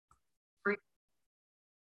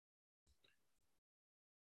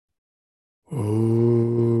ॐ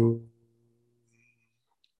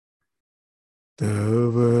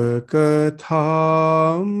तव कथामृतम्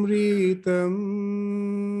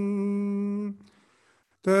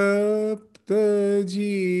तप्तजीवनम्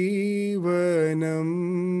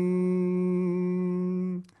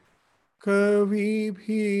कविभिरीडितम्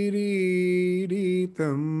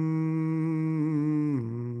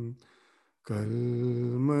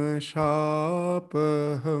कल्मषापहम्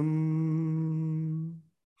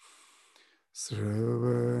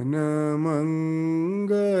श्रवणमङ्गलम्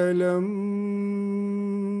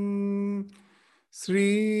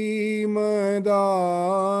श्रीमदाततम्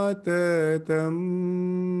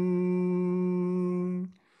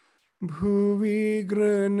भुवि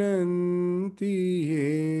गृह्णन्ति ये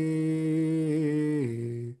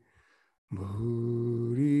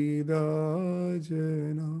भूरिदा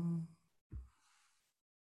जना.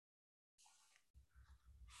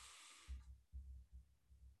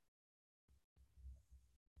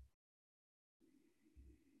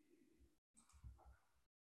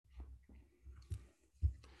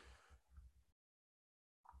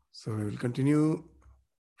 So we will continue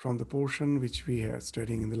from the portion which we are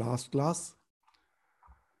studying in the last class,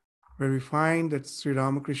 where we find that Sri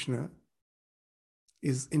Ramakrishna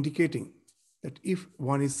is indicating that if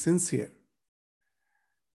one is sincere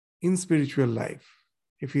in spiritual life,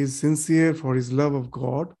 if he is sincere for his love of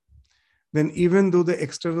God, then even though the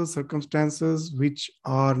external circumstances which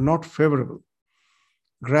are not favorable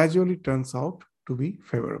gradually turns out to be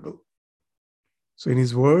favorable. So in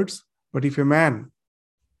his words, but if a man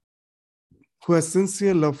who has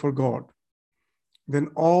sincere love for God,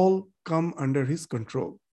 then all come under his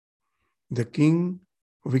control. The king,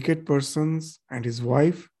 wicked persons, and his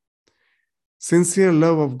wife. Sincere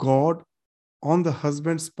love of God on the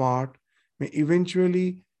husband's part may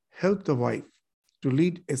eventually help the wife to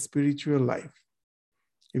lead a spiritual life.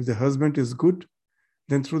 If the husband is good,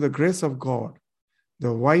 then through the grace of God,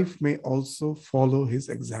 the wife may also follow his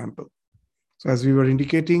example. So as we were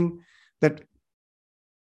indicating that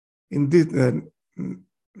in the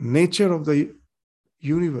nature of the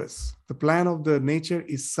universe, the plan of the nature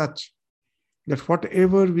is such that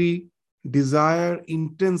whatever we desire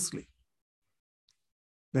intensely,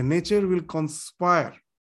 the nature will conspire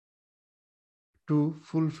to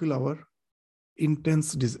fulfill our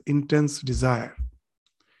intense desire.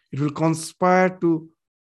 It will conspire to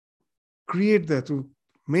create that, to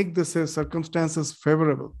make the circumstances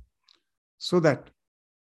favorable, so that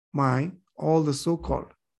all the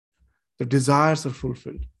so-called, the desires are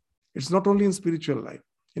fulfilled. It's not only in spiritual life,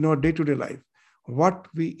 in our day-to-day life, what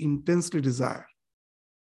we intensely desire.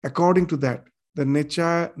 According to that, the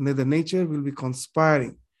nature will be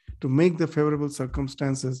conspiring to make the favorable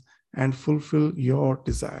circumstances and fulfill your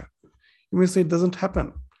desire. You may say it doesn't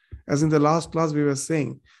happen. As in the last class, we were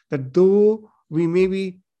saying that though we may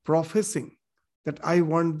be professing that I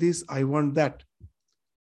want this, I want that,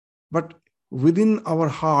 but within our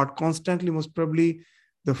heart, constantly, most probably,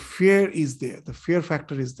 the fear is there. The fear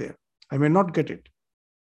factor is there. I may not get it.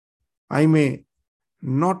 I may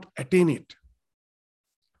not attain it.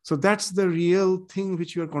 So that's the real thing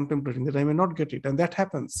which you are contemplating, that I may not get it. And that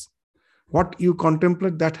happens. What you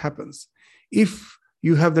contemplate, that happens. If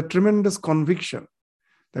you have the tremendous conviction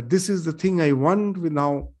that this is the thing I want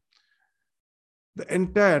now, the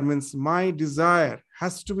entire means my desire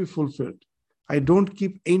has to be fulfilled. I don't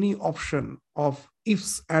keep any option of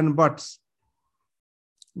ifs and buts.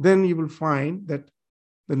 Then you will find that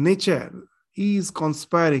the nature is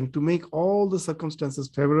conspiring to make all the circumstances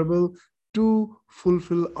favorable to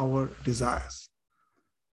fulfill our desires.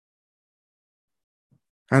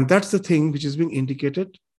 And that's the thing which is being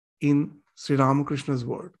indicated in Sri Ramakrishna's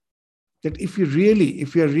word. That if we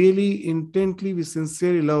are really intently, we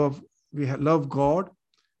sincerely love God,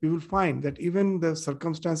 we will find that even the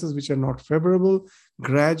circumstances which are not favorable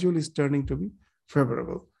gradually is turning to be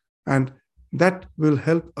favorable. And that will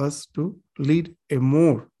help us to lead a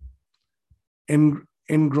more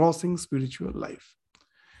engrossing spiritual life.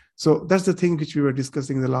 So that's the thing which we were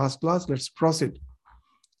discussing in the last class. Let's proceed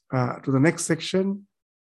to the next section.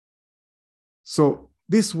 So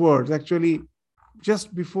this word, actually,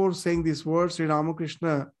 just before saying these words, Sri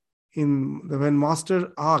Ramakrishna, when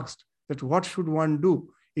Master asked that what should one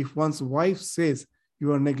do if one's wife says,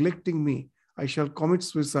 you are neglecting me, I shall commit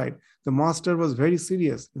suicide. The Master was very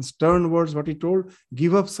serious. In stern words, what he told,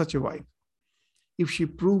 give up such a wife. If she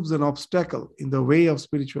proves an obstacle in the way of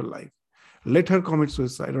spiritual life, let her commit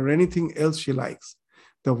suicide or anything else she likes.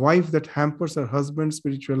 The wife that hampers her husband's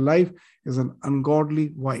spiritual life is an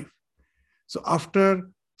ungodly wife. So after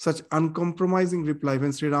such uncompromising reply,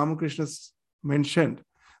 when Sri Ramakrishna mentioned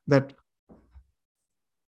that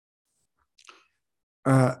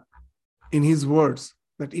uh, in his words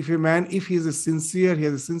that if a man, if he is sincere, he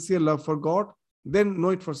has a sincere love for God, then know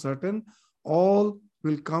it for certain, all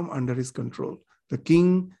will come under his control. The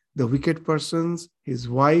king, the wicked persons, his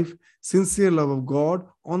wife, sincere love of God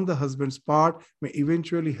on the husband's part may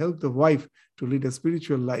eventually help the wife to lead a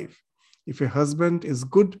spiritual life. If a husband is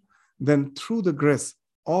good, then through the grace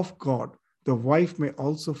of God, the wife may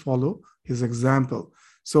also follow his example.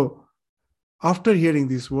 So, after hearing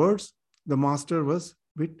these words, the master was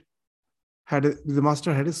bit the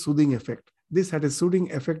master had a soothing effect. This had a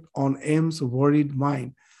soothing effect on M's worried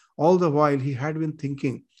mind. All the while he had been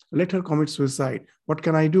thinking, let her commit suicide. What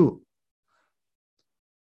can I do?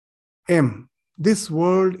 M, this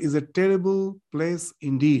world is a terrible place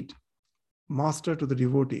indeed. Master to the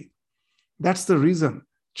devotee. That's the reason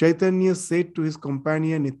Chaitanya said to his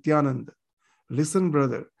companion Nityananda, listen,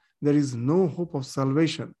 brother, there is no hope of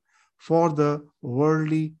salvation for the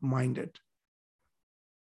worldly minded.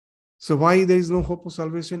 So why there is no hope of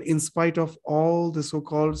salvation in spite of all the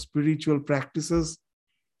so-called spiritual practices?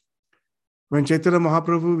 When Chaitanya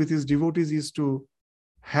Mahaprabhu with his devotees used to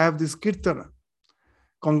have this kirtana,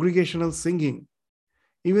 congregational singing,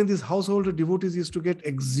 even these household devotees used to get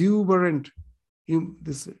exuberant,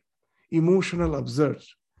 this emotional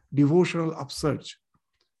upsurge, devotional upsurge.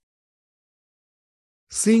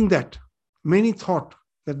 Seeing that, many thought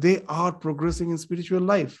that they are progressing in spiritual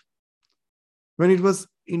life. When it was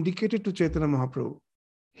indicated to Chaitanya Mahaprabhu,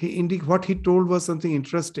 what he told was something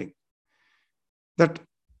interesting. That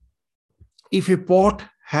if a pot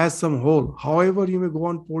has some hole, however you may go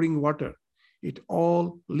on pouring water, it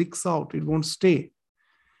all leaks out, it won't stay.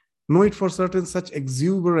 Know it for certain, such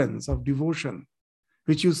exuberance of devotion,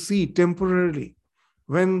 which you see temporarily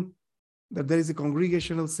when that there is a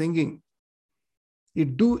congregational singing,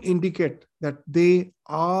 it do indicate that they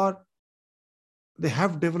have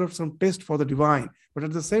developed some taste for the divine, but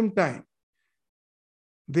at the same time,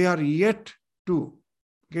 they are yet to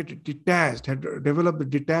get detached, have developed the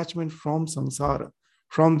detachment from samsara,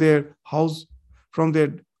 from their house, from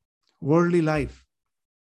their worldly life.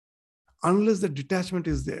 Unless the detachment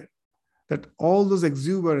is there, that all those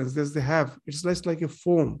exuberances they have, it's less like a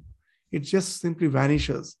foam. It just simply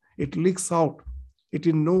vanishes. It leaks out. It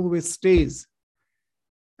in no way stays.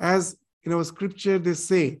 As in our scripture, they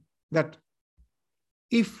say that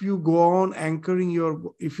if you go on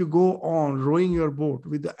rowing your boat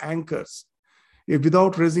with the anchors,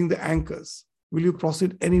 without raising the anchors, will you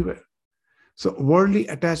proceed anywhere? So worldly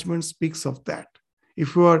attachment speaks of that.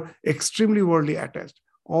 If you are extremely worldly attached,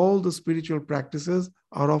 all the spiritual practices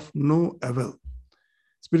are of no avail.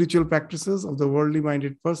 Spiritual practices of the worldly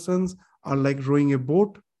minded persons are like rowing a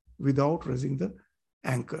boat without raising the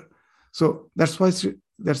anchor. So that's why Sri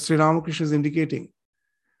Ramakrishna is indicating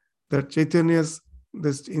that Chaitanya's,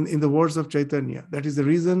 in the words of Chaitanya, that is the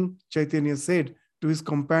reason Chaitanya said to his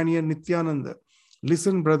companion Nityananda,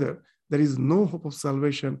 listen, brother, there is no hope of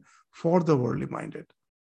salvation for the worldly minded.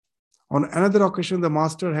 On another occasion, the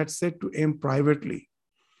master had said to him privately,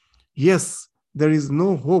 yes, there is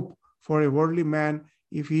no hope for a worldly man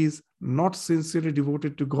if he is not sincerely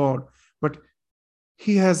devoted to God, but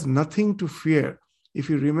he has nothing to fear if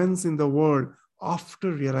he remains in the world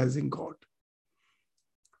after realizing God.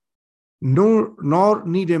 Nor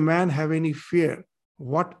need a man have any fear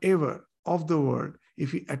whatever of the world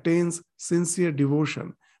if he attains sincere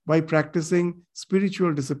devotion by practicing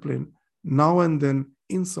spiritual discipline now and then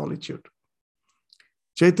in solitude.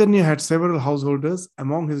 Chaitanya had several householders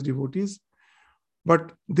among his devotees,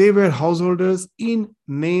 but they were householders in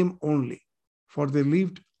name only, for they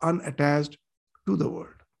lived unattached to the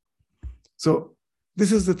world. So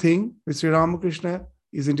this is the thing which Sri Ramakrishna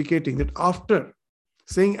is indicating, that after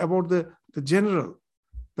saying about the general,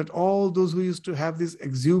 that all those who used to have this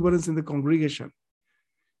exuberance in the congregation,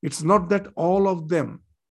 it's not that all of them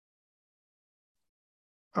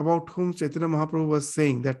about whom Chaitanya Mahaprabhu was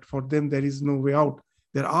saying that for them there is no way out.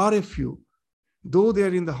 There are a few, though they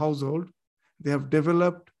are in the household, they have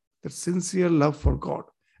developed that sincere love for God.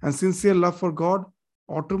 And sincere love for God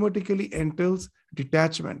automatically entails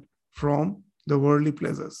detachment from the worldly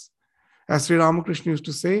pleasures. As Sri Ramakrishna used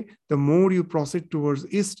to say, the more you proceed towards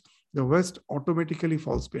east, the west automatically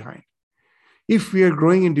falls behind. If we are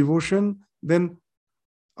growing in devotion, then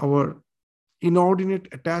our inordinate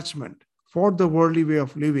attachment for the worldly way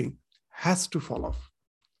of living has to fall off.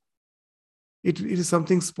 It is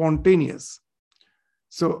something spontaneous.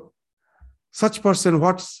 So, such person,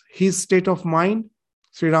 what's his state of mind?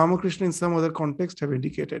 Sri Ramakrishna in some other context have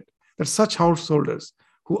indicated that such householders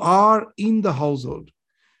who are in the household,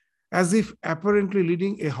 as if apparently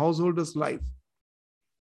leading a householder's life,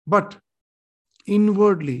 but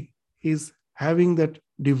inwardly he is having that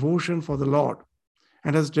devotion for the Lord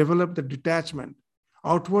and has developed the detachment.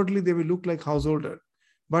 Outwardly, they will look like householder,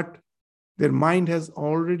 but their mind has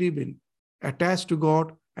already been attached to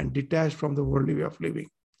God and detached from the worldly way of living.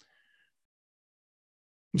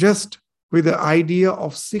 Just with the idea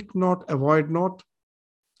of seek not, avoid not,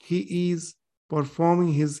 he is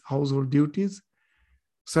performing his household duties,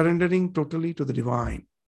 surrendering totally to the divine.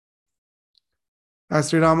 As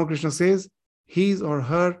Sri Ramakrishna says, his or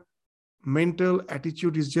her mental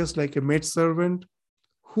attitude is just like a maidservant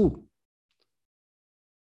who,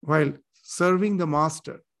 while serving the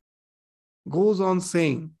master, goes on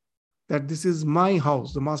saying that this is my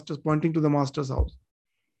house, the master pointing to the master's house.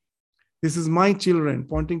 This is my children,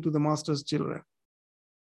 pointing to the master's children,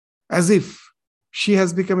 as if she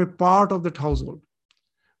has become a part of that household.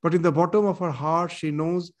 But in the bottom of her heart, she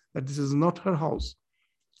knows that this is not her house.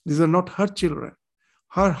 These are not her children.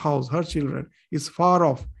 Her house, her children is far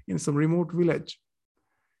off in some remote village.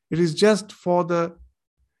 It is just for the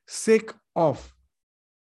sake of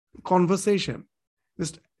conversation.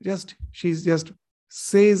 She just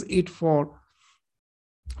says it for,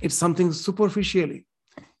 it's something superficially.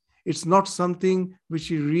 It's not something which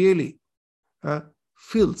she really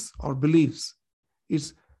feels or believes.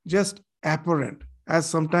 It's just apparent. As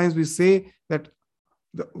sometimes we say that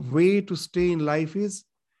the way to stay in life is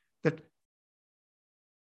that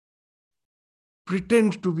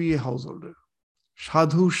pretend to be a householder.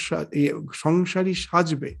 Sadhu সংসারী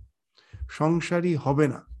সাজবে, সংসারী হবে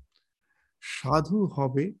না। Sadhu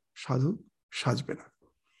হবে, sadhu সাজবে না.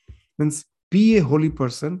 Means be a holy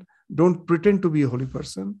person, don't pretend to be a holy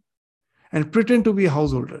person, and pretend to be a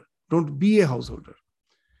householder, don't be a householder.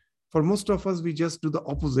 For most of us, we just do the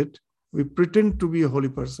opposite. We pretend to be a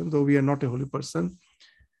holy person, though we are not a holy person,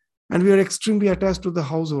 and we are extremely attached to the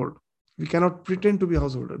household. We cannot pretend to be a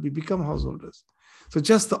householder, we become householders. So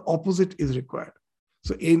just the opposite is required.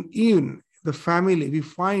 So in the family, we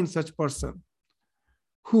find such person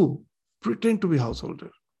who pretend to be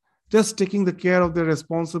householder, just taking the care of their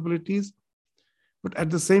responsibilities, but at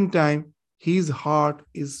the same time, his heart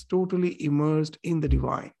is totally immersed in the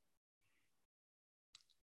divine.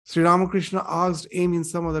 Sri Ramakrishna asked him in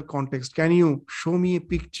some other context, can you show me a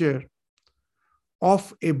picture of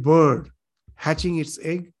a bird hatching its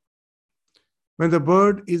egg? When the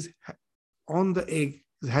bird is on the egg,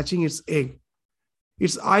 is hatching its egg,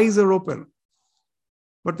 its eyes are open,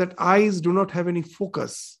 but that eyes do not have any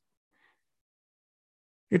focus.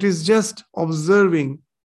 It is just observing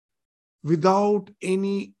without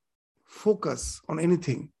any focus on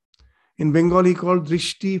anything. In Bengali called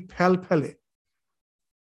drishti phel phele.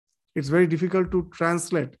 It's very difficult to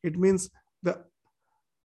translate. It means the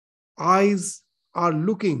eyes are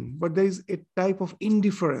looking, but there is a type of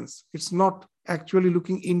indifference. It's not actually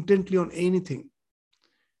looking intently on anything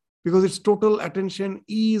because its total attention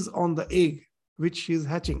is on the egg which she is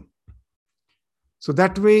hatching. So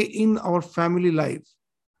that way in our family life,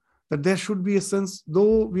 that there should be a sense,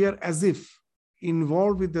 though we are as if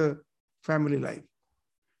involved with the family life,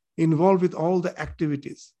 involved with all the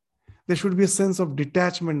activities, there should be a sense of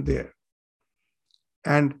detachment there.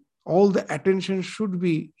 And all the attention should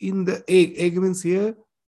be in the egg. Egg means here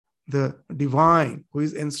the divine who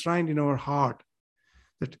is enshrined in our heart.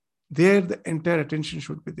 That there the entire attention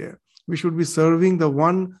should be there. We should be serving the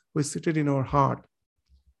one who is seated in our heart.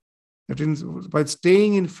 That is, by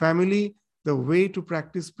staying in family, the way to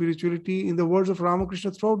practice spirituality, in the words of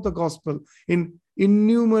Ramakrishna throughout the gospel, in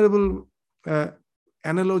innumerable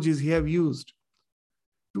analogies he have used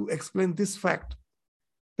to explain this fact,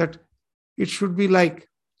 that it should be like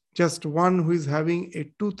just one who is having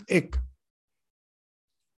a toothache.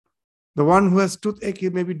 The one who has toothache, he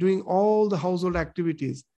may be doing all the household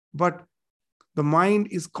activities, but the mind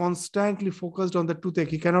is constantly focused on the toothache.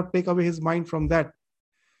 He cannot take away his mind from that.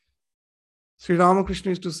 Sri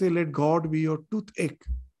Ramakrishna is to say, let God be your toothache.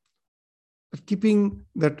 Keeping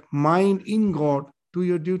that mind in God to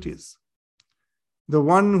your duties. The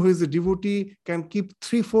one who is a devotee can keep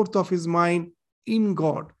 3/4 of his mind in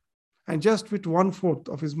God, and just with 1/4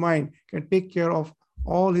 of his mind can take care of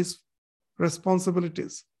all his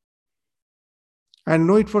responsibilities. And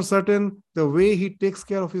know it for certain, the way he takes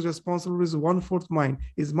care of his responsibilities, 1/4 mind,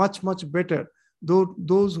 is much, much better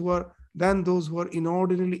than those who are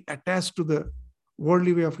inordinately attached to the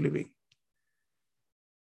worldly way of living.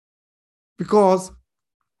 Because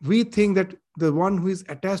we think that the one who is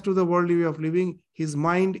attached to the worldly way of living, his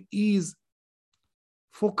mind is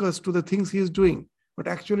focused to the things he is doing. But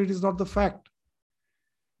actually, it is not the fact.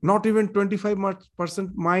 Not even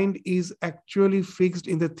 25% mind is actually fixed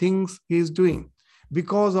in the things he is doing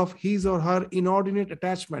because of his or her inordinate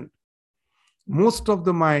attachment. Most of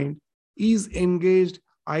the mind is engaged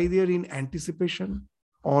either in anticipation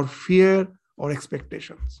or fear or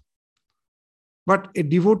expectations. But a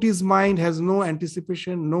devotee's mind has no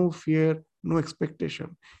anticipation, no fear, no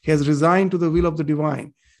expectation. He has resigned to the will of the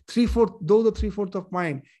divine. Though the 3/4 of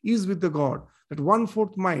mind is with the God, that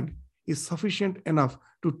 1/4 mind is sufficient enough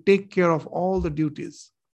to take care of all the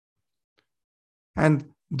duties.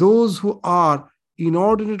 And those who are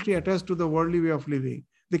inordinately attached to the worldly way of living,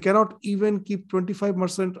 they cannot even keep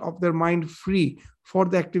 25% of their mind free for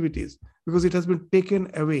the activities because it has been taken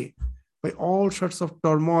away by all sorts of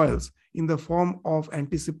turmoils in the form of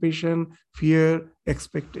anticipation, fear,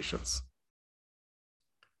 expectations.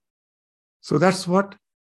 So that's what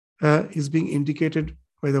is being indicated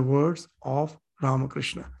by the words of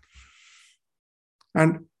Ramakrishna.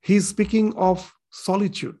 And he's speaking of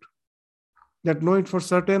solitude, that know it for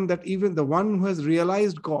certain that even the one who has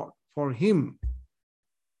realized God, for him,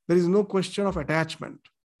 there is no question of attachment.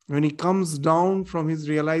 When he comes down from his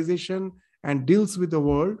realization and deals with the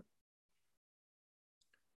world,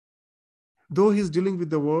 though he's dealing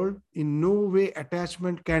with the world, in no way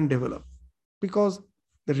attachment can develop, because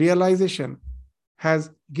the realization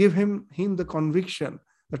has given him the conviction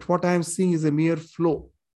that what I am seeing is a mere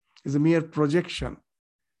flow, is a mere projection.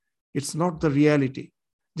 It's not the reality.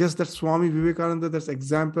 Just that Swami Vivekananda, that's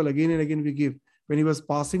example again and again we give. When he was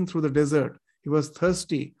passing through the desert, he was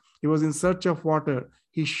thirsty, he was in search of water,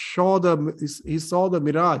 he saw the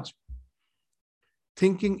mirage,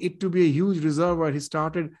 thinking it to be a huge reservoir. He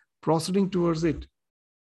started proceeding towards it,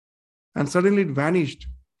 and suddenly it vanished.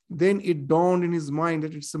 Then it dawned in his mind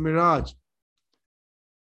that it's a mirage.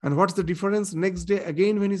 And what's the difference? Next day,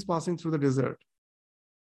 again, when he's passing through the desert,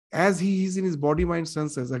 as he is in his body, mind,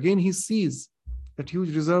 senses, again he sees that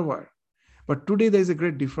huge reservoir. But today there is a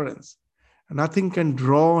great difference. Nothing can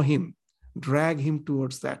drag him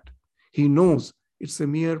towards that. He knows it's a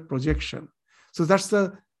mere projection. So that's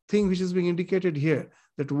the thing which is being indicated here,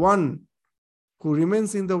 that one who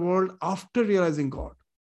remains in the world after realizing God,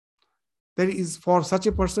 there is, for such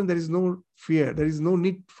a person, there is no fear. There is no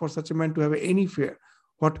need for such a man to have any fear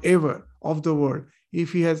whatever of the world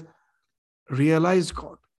if he has realized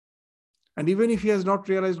God. And even if he has not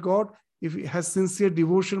realized God, if he has sincere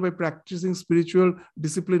devotion by practicing spiritual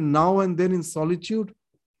discipline now and then in solitude,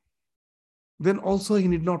 then also he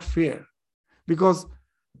need not fear. Because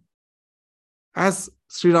as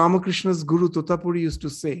Sri Ramakrishna's Guru Totapuri used to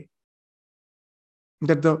say,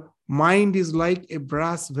 that the mind is like a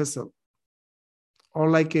brass vessel or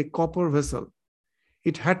like a copper vessel.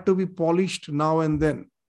 It had to be polished now and then.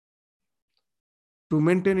 To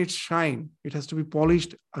maintain its shine, it has to be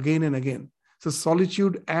polished again and again. So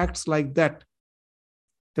solitude acts like that.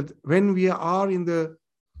 That when we are in the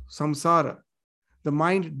samsara, the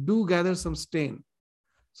mind do gather some stain.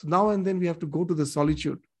 So now and then we have to go to the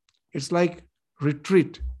solitude. It's like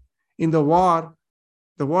retreat. In the war,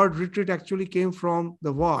 the word retreat actually came from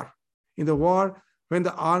the war. In the war, when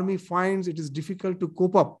the army finds it is difficult to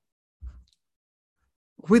cope up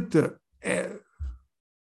with the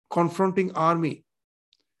confronting army,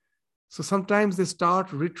 so sometimes they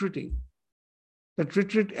start retreating. That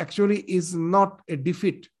retreat actually is not a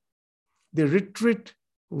defeat. They retreat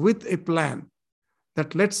with a plan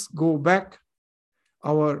that let's go back.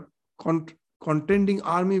 Our contending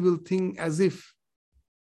army will think as if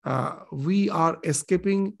we are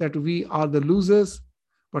escaping, that we are the losers,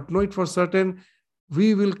 but know it for certain,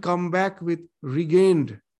 we will come back with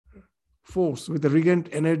regained force, with the regained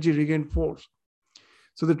energy, regained force.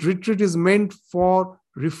 So that retreat is meant for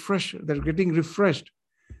they're getting refreshed,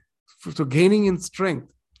 so gaining in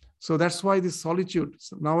strength. So that's why this solitude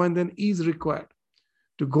now and then is required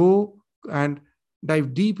to go and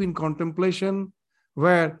dive deep in contemplation,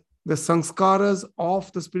 where the sanskaras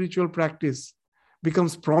of the spiritual practice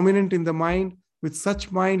becomes prominent in the mind. With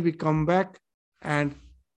such mind, we come back, and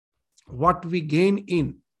what we gain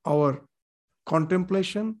in our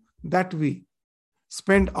contemplation, that we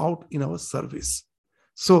spend out in our service.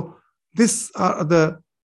 So these are the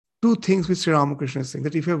two things which Sri Ramakrishna is saying,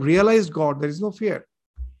 that if you have realized God, there is no fear.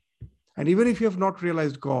 And even if you have not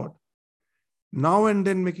realized God, now and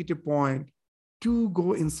then make it a point to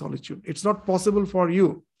go in solitude. It's not possible for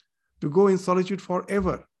you to go in solitude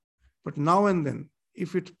forever. But now and then,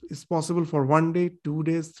 if it is possible for 1 day, 2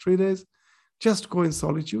 days, 3 days, just go in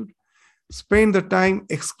solitude. Spend the time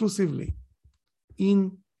exclusively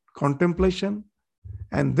in contemplation,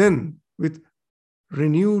 and then with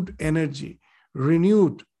renewed energy,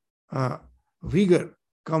 renewed vigor,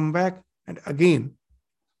 come back and again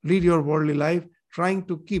lead your worldly life, trying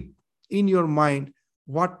to keep in your mind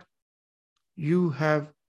what you are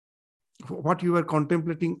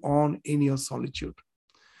contemplating on in your solitude.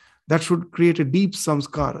 that should create a deep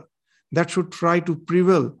samskara, that should try to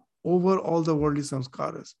prevail over all the worldly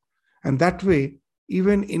samskaras. And that way,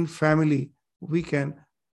 even in family, we can,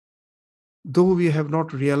 though we have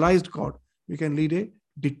not realized God, we can lead a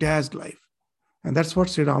detached life. And that's what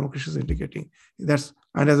Sri Ramakrishna is indicating.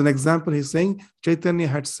 And as an example, he's saying Chaitanya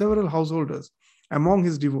had several householders among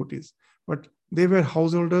his devotees, but they were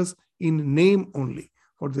householders in name only,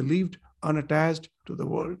 for they lived unattached to the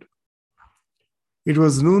world. It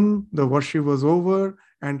was noon, the worship was over,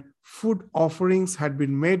 and food offerings had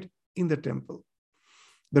been made in the temple.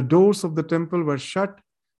 The doors of the temple were shut.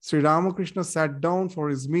 Sri Ramakrishna sat down for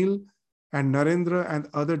his meal, and Narendra and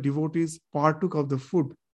other devotees partook of the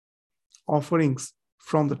food offerings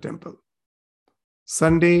from the temple.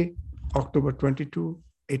 Sunday, October 22,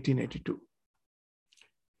 1882.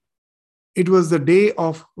 It was the day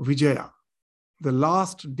of Vijaya, the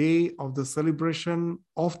last day of the celebration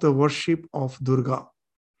of the worship of Durga,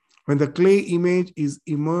 when the clay image is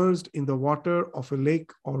immersed in the water of a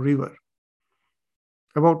lake or river.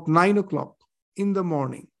 About 9 o'clock in the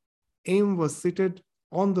morning, M was seated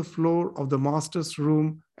on the floor of the master's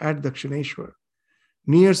room at Dakshineshwar,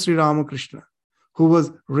 near Sri Ramakrishna, who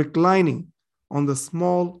was reclining on the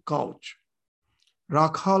small couch.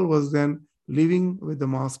 Rakhal was then living with the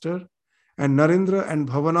master, and Narendra and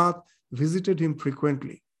Bhavanath visited him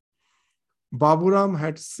frequently. Baburam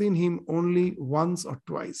had seen him only once or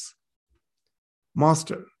twice.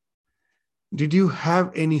 Master, did you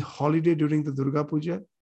have any holiday during the Durga Puja?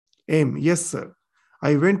 M, yes, sir.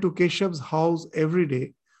 I went to Keshav's house every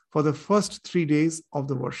day for the first 3 days of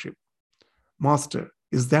the worship. Master,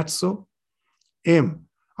 is that so? M,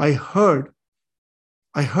 I heard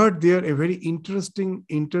there a very interesting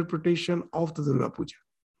interpretation of the Durga Puja.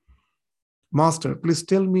 Master, please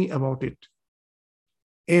tell me about it.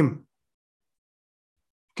 M,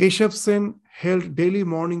 Keshav Sen held daily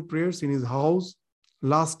morning prayers in his house,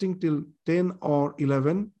 lasting till 10 or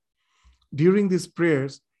 11. During these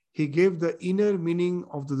prayers, he gave the inner meaning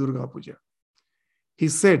of the Durga Puja. He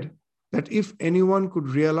said that if anyone could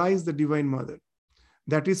realize the Divine Mother,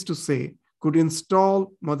 that is to say, could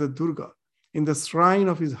install Mother Durga in the shrine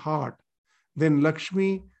of his heart, then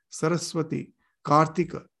Lakshmi, Saraswati,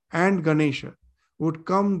 Kartika, and Ganesha would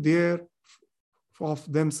come there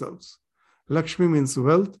of themselves. Lakshmi means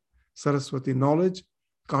wealth, Saraswati knowledge,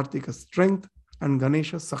 Kartika strength, and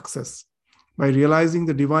Ganesha success. By realizing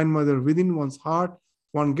the Divine Mother within one's heart,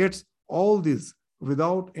 one gets all this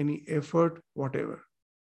without any effort whatever.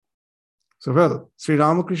 So, Sri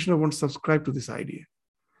Ramakrishna won't subscribe to this idea.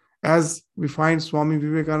 As we find Swami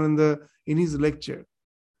Vivekananda in his lecture,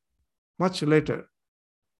 much later,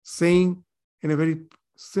 saying in a very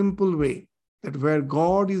simple way that where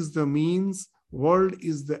God is the means, world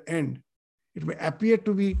is the end. It may appear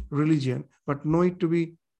to be religion, but know it to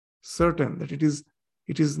be certain that it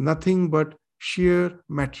is nothing but sheer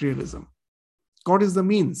materialism. God is the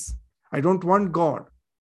means. I don't want God.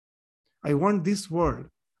 I want this world.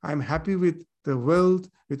 I'm happy with the wealth,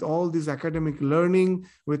 with all this academic learning,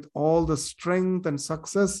 with all the strength and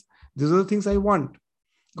success. These are the things I want.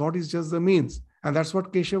 God is just the means. And that's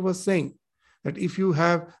what Keshav was saying, that if you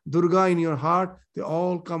have Durga in your heart, they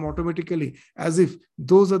all come automatically, as if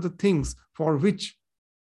those are the things for which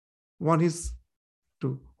one is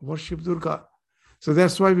to worship Durga. So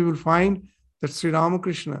that's why we will find that Sri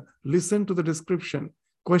Ramakrishna listened to the description,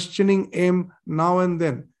 questioning M now and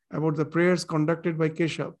then about the prayers conducted by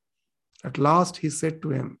Keshav. At last he said to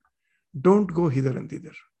him, don't go hither and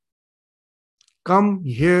thither. Come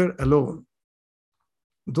here alone.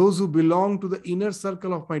 Those who belong to the inner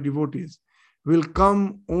circle of my devotees will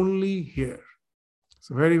come only here.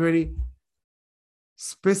 So very, very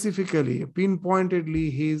specifically,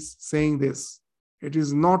 pinpointedly, he is saying this. It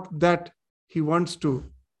is not that he wants to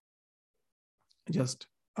just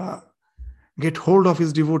get hold of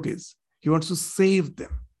his devotees. He wants to save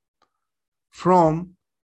them from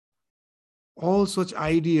all such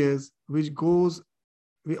ideas which goes,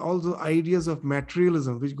 all the ideas of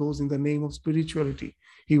materialism which goes in the name of spirituality.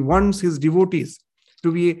 He wants his devotees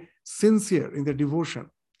to be sincere in their devotion.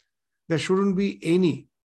 There shouldn't be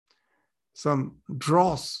some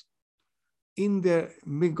dross in their,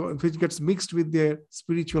 which gets mixed with their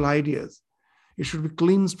spiritual ideas. It should be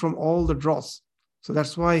cleansed from all the dross. So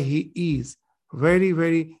that's why he is very,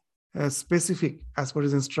 very specific as per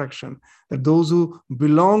his instruction, that those who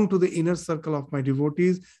belong to the inner circle of my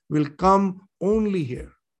devotees will come only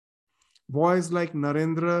here. Boys like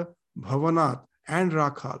Narendra, Bhavanath, and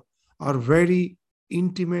Rakhal are very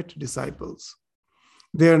intimate disciples.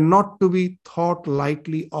 They are not to be thought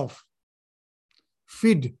lightly of.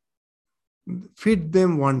 Feed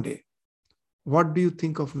them one day. What do you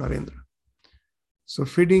think of Narendra? So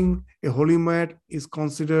feeding a holy man is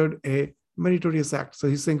considered a meritorious act. So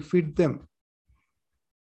he's saying, feed them.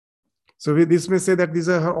 So this may say that these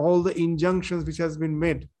are all the injunctions which has been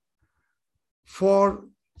made for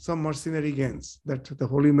some mercenary gains, that the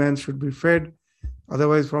holy man should be fed,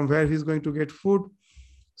 otherwise from where he's going to get food.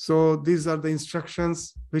 So these are the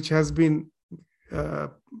instructions which has been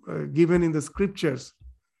given in the scriptures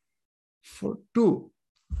for two.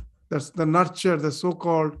 That's the nurture, the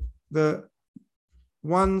so-called, the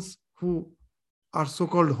ones who are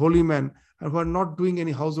so-called holy men and who are not doing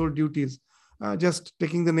any household duties, just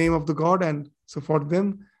taking the name of the God. And so for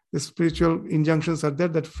them, the spiritual injunctions are there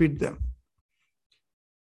that feed them.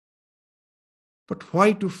 But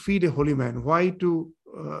why to feed a holy man? Why to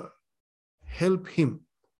help him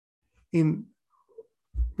in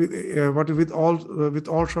with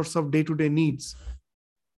all sorts of day-to-day needs?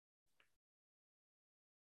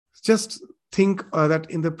 Just think that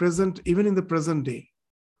even in the present day,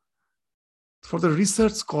 for the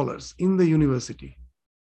research scholars in the university,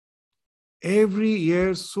 every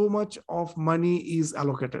year so much of money is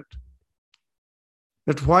allocated.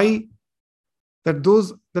 That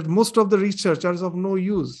most of the research are of no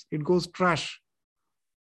use. It goes trash.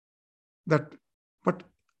 But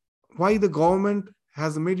why the government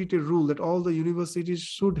has made it a rule that all the universities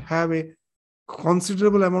should have a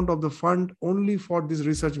considerable amount of the fund only for this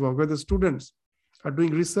research work, where the students are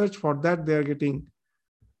doing research. For that, they are getting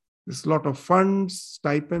this lot of funds,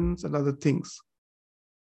 stipends, and other things.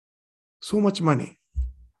 So much money.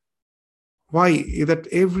 Why? That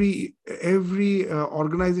every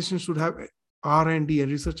organization should have R&D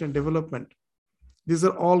and research and development. These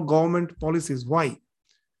are all government policies. Why?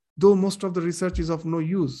 Though most of the research is of no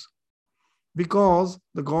use, because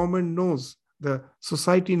the government knows, the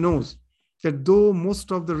society knows, that though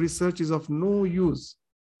most of the research is of no use,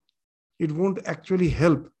 it won't actually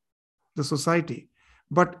help the society.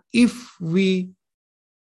 But if we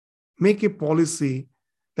make a policy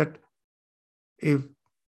that a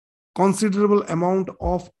considerable amount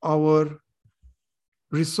of our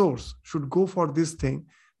resource should go for this thing,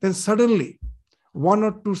 then suddenly one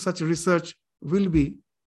or two such research will be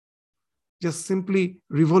just simply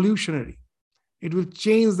revolutionary. It will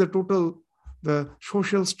change the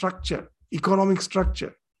social structure, economic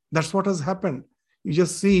structure. That's what has happened. You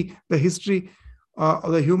just see the history,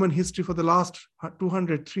 the human history for the last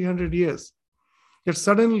 200, 300 years. That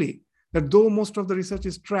suddenly, that though most of the research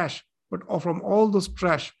is trash, but from all those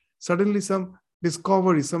trash, suddenly some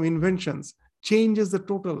discoveries, some inventions changes the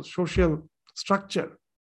total social structure.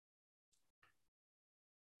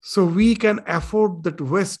 So we can afford that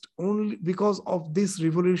West only because of this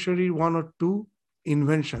revolutionary one or two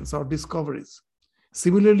inventions or discoveries.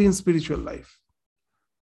 Similarly, in spiritual life,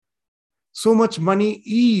 so much money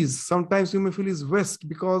is, sometimes you may feel, is West,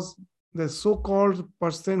 because the so-called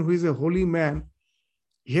person who is a holy man,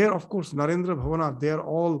 here, of course, Narendra Bhavanath, they are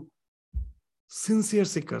all sincere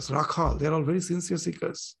seekers. Rakhal, they are all very sincere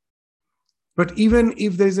seekers. But even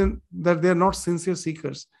if that they are not sincere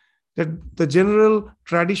seekers, that the general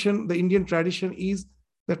tradition, the Indian tradition is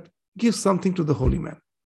that give something to the holy man.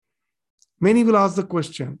 Many will ask the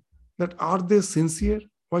question that, are they sincere?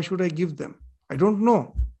 Why should I give them? I don't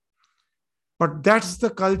know. But that's the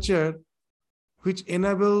culture which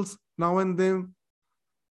enables now and then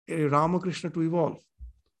a Ramakrishna to evolve.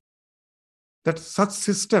 That such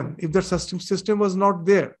system, if that system was not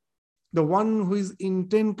there, the one who is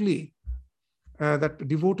intently that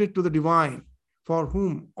devoted to the divine, for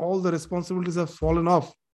whom all the responsibilities have fallen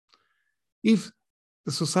off, if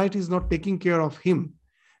the society is not taking care of him,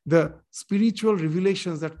 the spiritual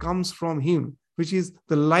revelations that comes from him, which is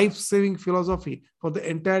the life-saving philosophy for the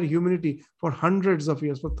entire humanity for hundreds of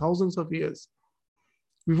years, for thousands of years,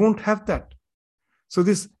 we won't have that. So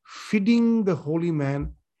this feeding the holy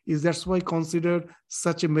man that's why considered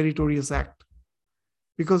such a meritorious act,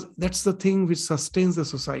 because that's the thing which sustains the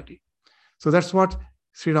society. So that's what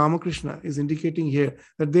Sri Ramakrishna is indicating here,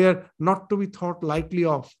 that they are not to be thought lightly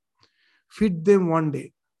of. Feed them one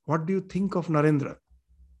day. What do you think of Narendra?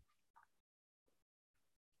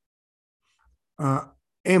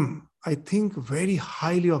 I think very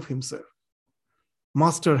highly of him, sir.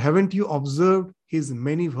 Master, haven't you observed his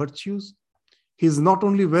many virtues? He is not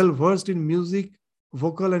only well versed in music,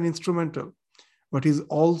 vocal and instrumental, but he is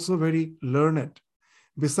also very learned.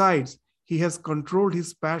 Besides, he has controlled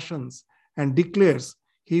his passions and declares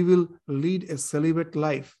he will lead a celibate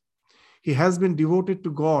life. He has been devoted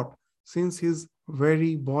to God since his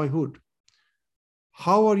very boyhood.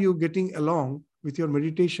 How are you getting along with your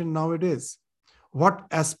meditation nowadays? What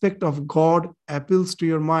aspect of God appeals to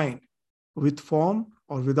your mind, with form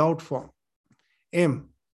or without form? M.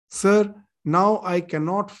 Sir, now I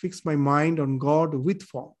cannot fix my mind on God with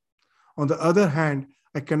form. On the other hand,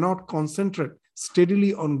 I cannot concentrate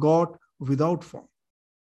steadily on God without form.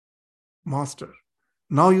 Master,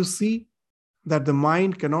 now you see that the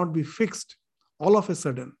mind cannot be fixed all of a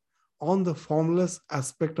sudden on the formless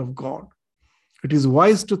aspect of God. It is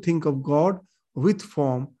wise to think of God with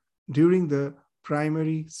form during the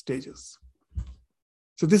primary stages.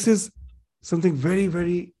 So this is something very,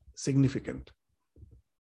 very significant.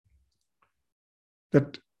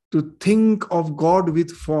 That to think of God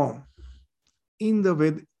with form in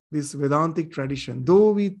this Vedantic tradition,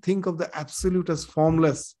 though we think of the absolute as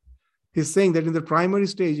formless, he's saying that in the primary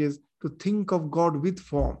stages, to think of God with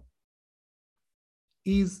form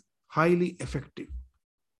is highly effective.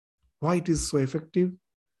 Why it is so effective?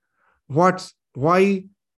 Why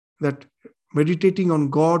that meditating on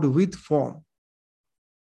God with form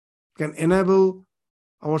can enable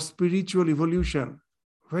our spiritual evolution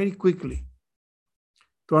very quickly.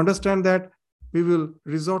 To understand that, we will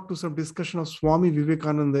resort to some discussion of Swami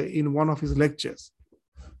Vivekananda in one of his lectures.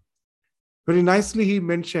 Very nicely, he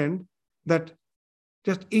mentioned that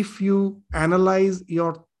just if you analyze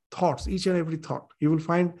your thoughts, each and every thought, you will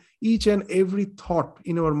find each and every thought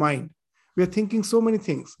in our mind. We are thinking so many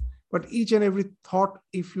things, but each and every thought,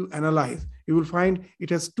 if you analyze, you will find it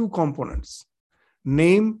has two components,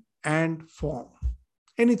 name and form.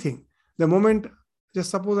 Anything. The moment,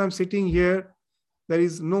 just suppose I'm sitting here, there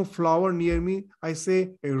is no flower near me, I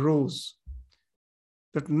say a rose.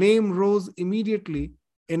 That name rose immediately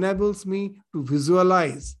enables me to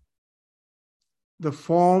visualize the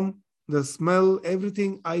form, the smell,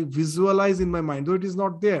 everything I visualize in my mind, though it is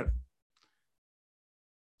not there.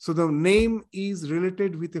 So the name is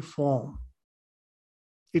related with a form.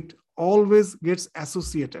 It always gets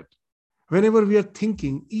associated. Whenever we are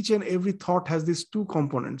thinking, each and every thought has these two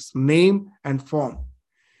components, name and form.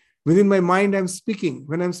 Within my mind, I'm speaking.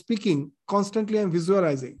 When I'm speaking, constantly I'm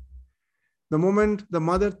visualizing. The moment the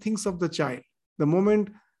mother thinks of the child, the moment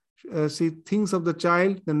she thinks of the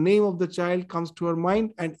child, the name of the child comes to her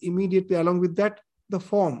mind, and immediately along with that, the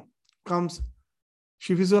form comes.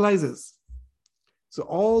 She visualizes. So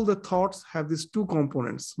all the thoughts have these two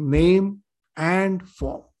components, name and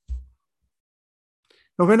form.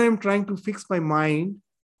 Now, when I'm trying to fix my mind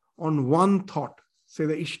on one thought, say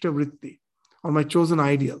the Ishtavritti, or my chosen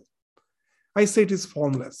ideal, I say it is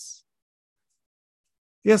formless.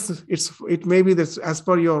 Yes, it may be that as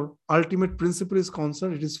per your ultimate principle is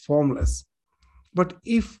concerned, it is formless. But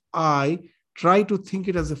if I try to think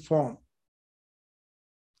it as a form,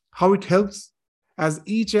 how it helps? As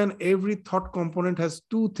each and every thought component has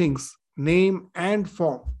two things, name and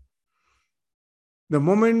form. The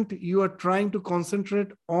moment you are trying to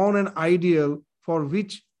concentrate on an ideal for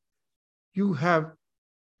which you have,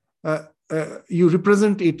 you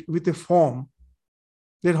represent it with a form,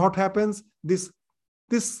 then what happens? This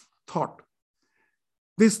thought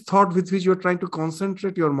with which you are trying to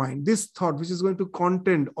concentrate your mind, this thought which is going to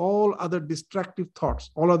contain all other distractive thoughts,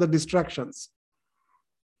 all other distractions,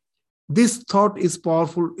 this thought is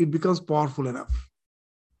powerful, it becomes powerful enough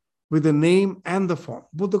with the name and the form,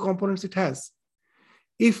 both the components it has.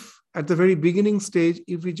 If at the very beginning stage,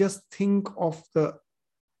 if we just think of the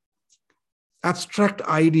abstract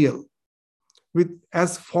ideal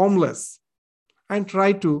as formless and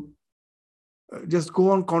try to just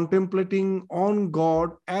go on contemplating on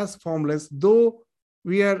God as formless, though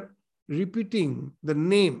we are repeating the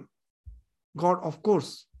name, God, of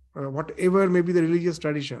course, whatever may be the religious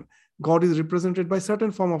tradition, God is represented by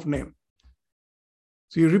certain form of name.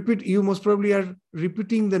 So you most probably are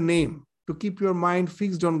repeating the name to keep your mind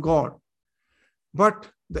fixed on God. But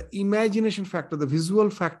the imagination factor, the visual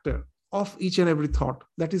factor of each and every thought,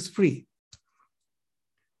 that is free.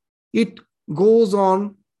 It goes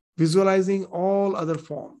on visualizing all other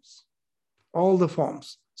forms, all the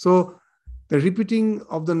forms. So the repeating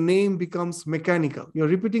of the name becomes mechanical. You're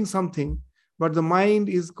repeating something, but the mind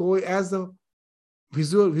is going as a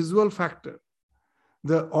visual factor.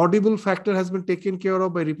 The audible factor has been taken care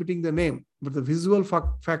of by repeating the name, but the visual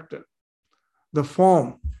factor, the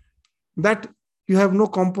form, that you have no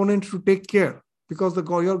component to take care because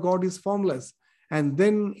your God is formless. And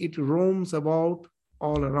then it roams about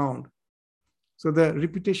all around. So the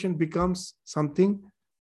repetition becomes something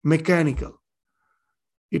mechanical.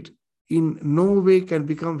 It in no way can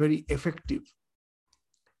become very effective.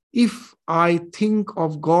 If I think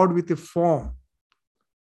of God with a form,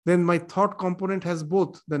 then my thought component has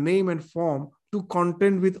both the name and form to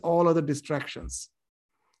contend with all other distractions.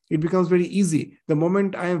 It becomes very easy. The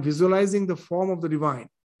moment I am visualizing the form of the divine,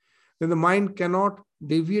 then the mind cannot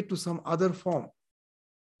deviate to some other form.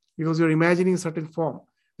 because you're imagining a certain form.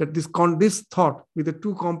 That this thought with the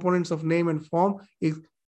two components of name and form is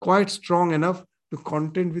quite strong enough to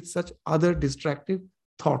contend with such other distractive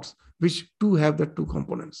thoughts, which too have the two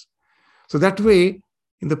components. So that way,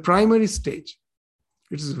 in the primary stage,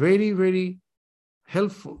 it is very, very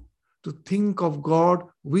helpful to think of God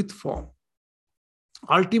with form.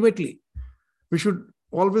 Ultimately, we should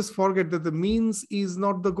always forget that the means is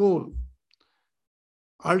not the goal.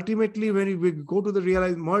 Ultimately, when we go to the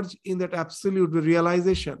merge in that absolute, the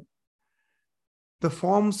realization, the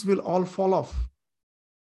forms will all fall off.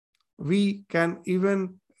 We can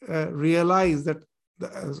even realize that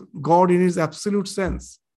God in his absolute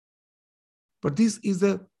sense. But this is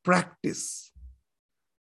a practice.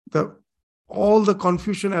 All the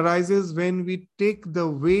confusion arises when we take the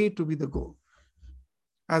way to be the goal.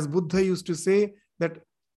 As Buddha used to say, that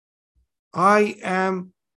I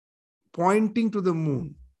am pointing to the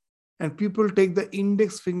moon, and people take the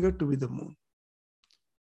index finger to be the moon.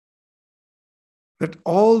 That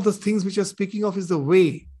all the things which are speaking of is the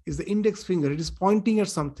way, is the index finger. It is pointing at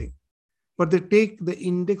something. But they take the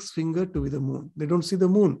index finger to be the moon. They don't see the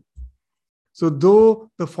moon. So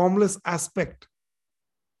though the formless aspect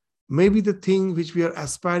may be the thing which we are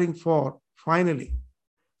aspiring for finally,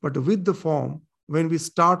 but with the form, when we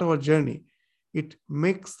start our journey, it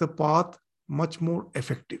makes the path much more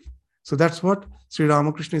effective. So that's what Sri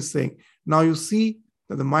Ramakrishna is saying. Now you see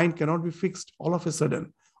that the mind cannot be fixed all of a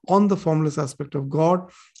sudden on the formless aspect of God.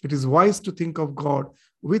 It is wise to think of God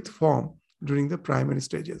with form during the primary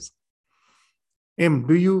stages. M,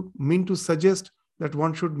 do you mean to suggest that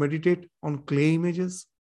one should meditate on clay images?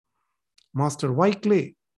 Master, why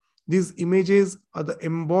clay? These images are the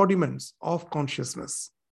embodiments of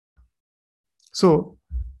consciousness. So,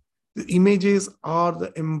 the images are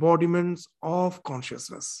the embodiments of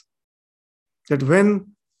consciousness. That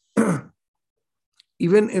when,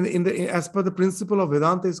 even as per the principle of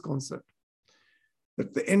Vedanta is concerned,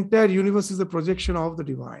 that the entire universe is a projection of the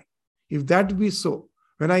divine. If that be so,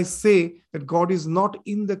 when I say that God is not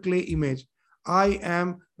in the clay image, I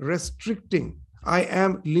am restricting, I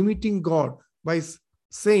am limiting God by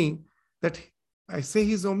saying that I say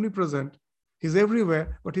he's omnipresent, he's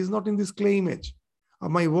everywhere, but he's not in this clay image.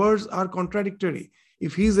 My words are contradictory.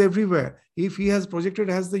 If he's everywhere, if he has projected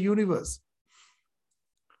as the universe,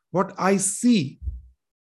 what I see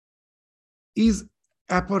is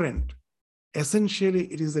apparent.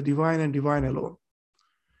 Essentially, it is the divine and divine alone.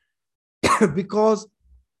 Because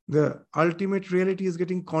the ultimate reality is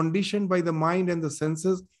getting conditioned by the mind and the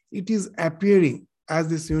senses, it is appearing as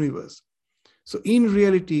this universe. So in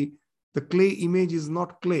reality, the clay image is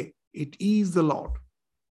not clay, it is the Lord.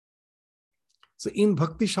 So in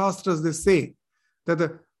Bhakti Shastras, they say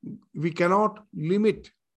that we cannot limit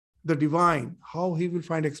the divine, how he will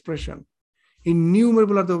find expression.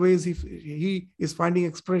 Innumerable are the ways he is finding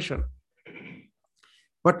expression.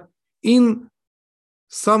 But in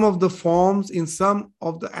some of the forms, in some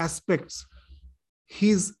of the aspects,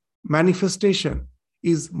 his manifestation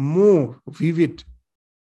is more vivid.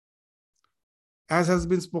 As has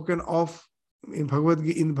been spoken of in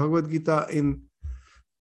Bhagavad Gita, in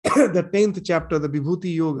the 10th chapter, the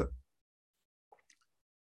Vibhuti Yoga,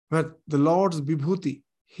 where the Lord's Vibhuti,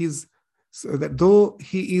 that though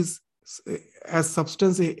he is as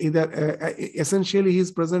substance, essentially he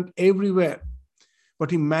is present everywhere,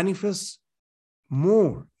 but he manifests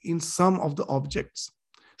more in some of the objects.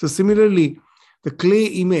 So similarly, the clay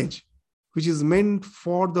image, which is meant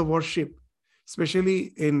for the worship,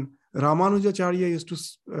 especially in Ramanujacharya used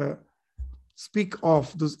to speak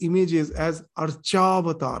of those images as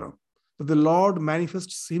Archavataram, that the Lord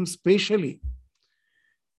manifests him spatially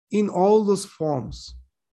in all those forms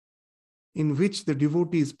in which the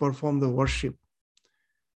devotees perform the worship.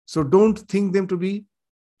 So don't think them to be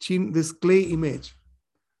this clay image.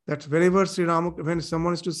 That whenever when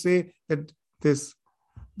someone is to say that this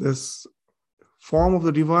form of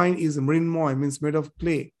the divine is Mrinmoy, means made of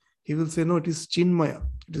clay, he will say, no, it is Chinmaya.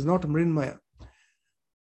 It is not Mrinmaya.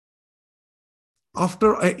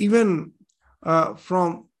 After even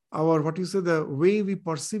from our, the way we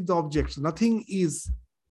perceive the objects, nothing is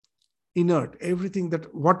inert. Everything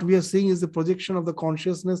that what we are seeing is the projection of the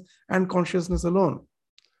consciousness and consciousness alone.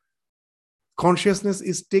 Consciousness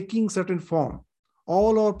is taking certain form.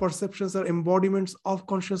 All our perceptions are embodiments of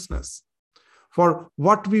consciousness. For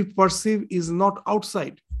what we perceive is not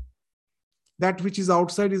outside. That which is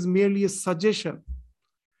outside is merely a suggestion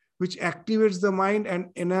which activates the mind and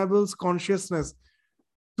enables consciousness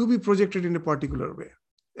to be projected in a particular way.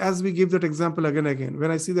 As we give that example again and again,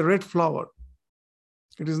 when I see the red flower,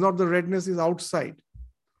 it is not the redness is outside.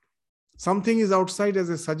 Something is outside as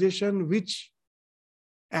a suggestion which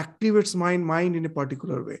activates my mind in a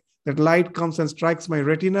particular way. That light comes and strikes my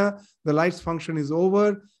retina, the light's function is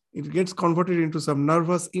over, it gets converted into some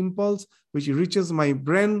nervous impulse, which reaches my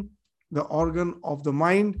brain, the organ of the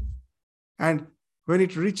mind. And when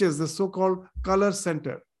it reaches the so-called color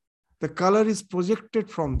center, the color is projected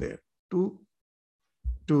from there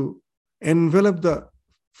to envelop the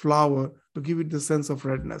flower, to give it the sense of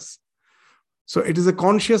redness. So it is a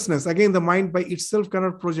consciousness. Again, the mind by itself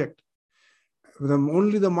cannot project.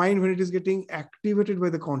 Only the mind, when it is getting activated by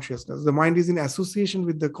the consciousness, the mind is in association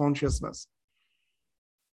with the consciousness.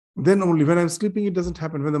 Then only, when I'm sleeping, it doesn't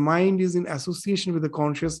happen. When the mind is in association with the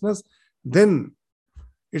consciousness, then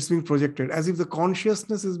it's being projected, as if the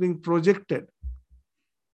consciousness is being projected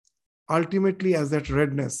ultimately as that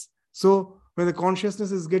redness. So when the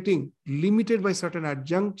consciousness is getting limited by certain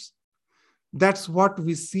adjuncts, that's what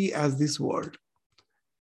we see as this world.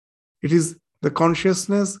 It is the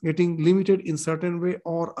consciousness getting limited in certain way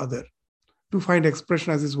or other to find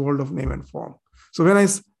expression as this world of name and form. So when I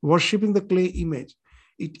worshipping the clay image,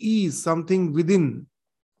 it is something within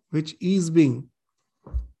which is being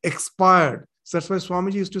expired. So that's why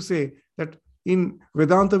Swamiji used to say that in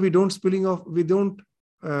Vedanta we don't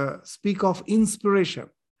speak of inspiration.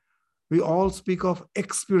 We all speak of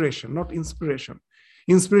expiration, not inspiration.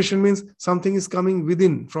 Inspiration means something is coming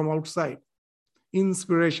within from outside.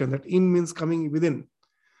 Inspiration, that in means coming within.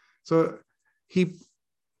 So he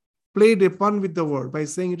played a pun with the word by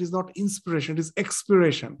saying it is not inspiration, it is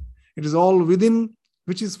expiration. It is all within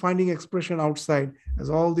which is finding expression outside as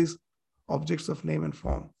all these objects of name and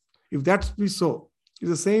form. If that be so, it is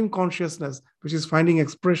the same consciousness which is finding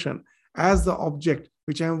expression as the object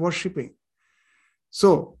which I am worshipping.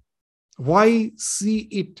 So why see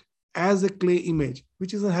it as a clay image,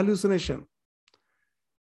 which is a hallucination?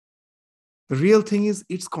 The real thing is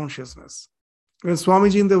its consciousness. When Swami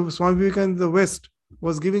Vivekananda in the West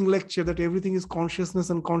was giving lecture that everything is consciousness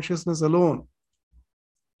and consciousness alone.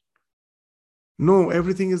 No,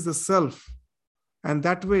 everything is the self. And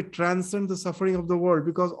that way transcend the suffering of the world,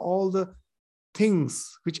 because all the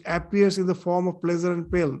things which appears in the form of pleasure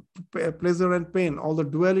and pain, all the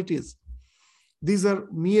dualities, these are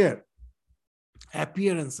mere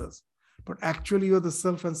appearances. But actually you are the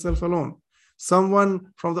self and self alone.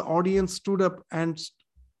 Someone from the audience stood up and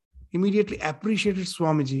immediately appreciated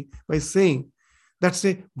Swamiji by saying, that's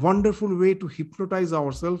a wonderful way to hypnotize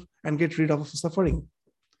ourselves and get rid of suffering.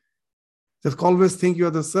 Just always think you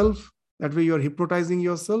are the self. That way you are hypnotizing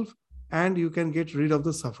yourself and you can get rid of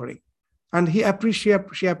the suffering. And she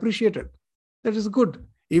appreciated. That is good.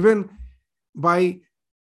 Even by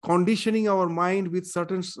conditioning our mind with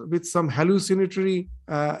some hallucinatory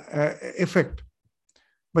effect,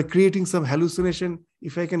 by creating some hallucination,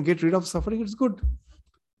 if I can get rid of suffering, it's good.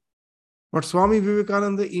 But Swami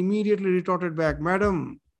Vivekananda immediately retorted back,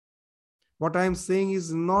 Madam, what I am saying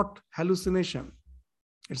is not hallucination.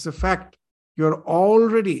 It's a fact. You are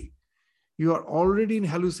already in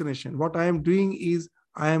hallucination. What I am doing is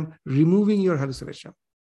I am removing your hallucination.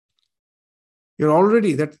 You're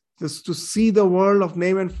already, that just to see the world of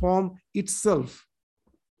name and form itself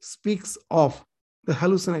speaks of the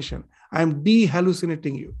hallucination. I am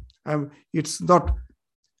de-hallucinating you. It's not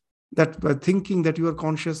that by thinking that your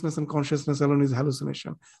consciousness and consciousness alone is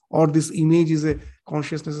hallucination, or this image is a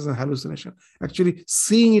consciousness is a hallucination. Actually,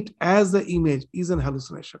 seeing it as the image is an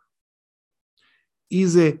hallucination.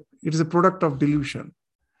 It is a product of delusion.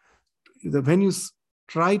 When you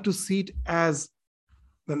try to see it as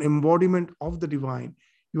an embodiment of the divine,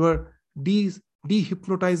 you are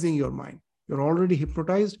de-hypnotizing your mind. You're already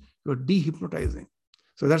hypnotized, you're de-hypnotizing.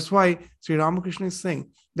 So that's why Sri Ramakrishna is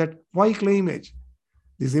saying that why clay image?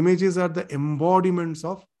 These images are the embodiments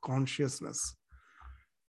of consciousness.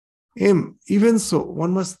 Even so,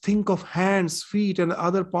 one must think of hands, feet, and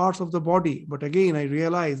other parts of the body. But again, I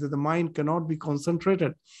realize that the mind cannot be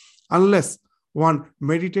concentrated unless one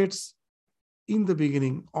meditates in the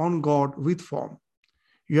beginning on God with form.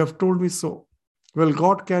 You have told me so. Well,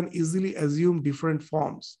 God can easily assume different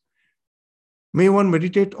forms. May one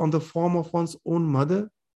meditate on the form of one's own mother?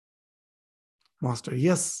 Master,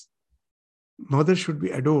 yes. Mother should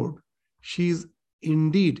be adored. She is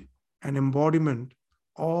indeed an embodiment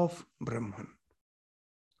of Brahman.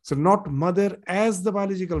 So not mother as the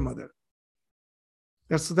biological mother.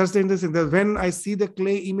 That's the interesting. That when I see the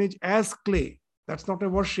clay image as clay, that's not a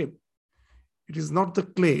worship. It is not the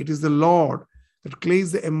clay, it is the Lord. That clay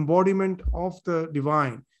is the embodiment of the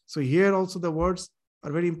divine. So here also the words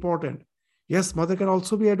are very important. Yes, mother can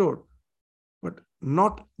also be adored, but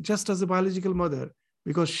not just as a biological mother,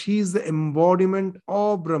 because she is the embodiment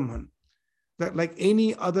of Brahman. That like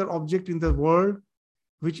any other object in the world,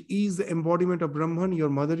 which is the embodiment of Brahman, your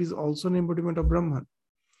mother is also an embodiment of Brahman.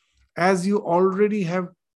 As you already have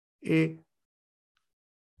a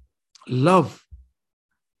love,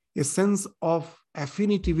 a sense of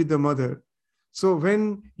affinity with the mother, so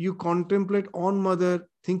when you contemplate on mother,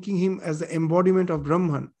 thinking him as the embodiment of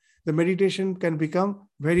Brahman, the meditation can become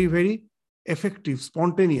very, very effective,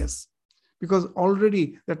 spontaneous, because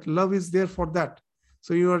already that love is there for that.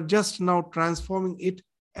 So you are just now transforming it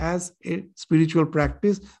as a spiritual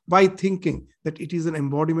practice by thinking that it is an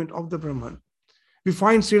embodiment of the Brahman. We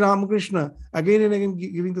find Sri Ramakrishna again and again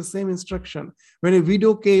giving the same instruction. When a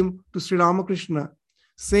widow came to Sri Ramakrishna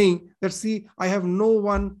saying that, see, I have no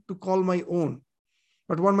one to call my own,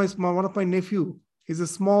 but one of my nephew is a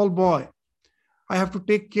small boy. I have to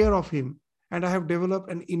take care of him, and I have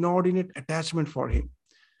developed an inordinate attachment for him.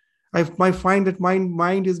 I find that my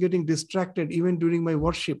mind is getting distracted even during my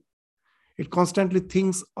worship. It constantly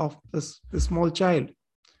thinks of the small child.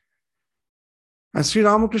 And Sri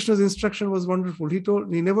Ramakrishna's instruction was wonderful. He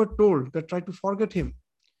never told that try to forget him.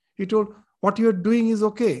 He told, what you are doing is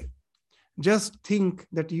okay. Just think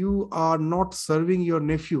that you are not serving your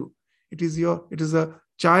nephew. It is a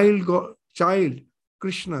child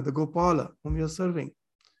Krishna, the Gopala, whom you are serving.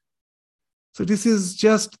 So this is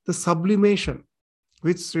just the sublimation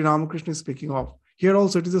which Sri Ramakrishna is speaking of. Here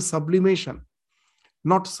also it is a sublimation,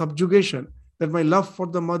 not subjugation, that my love for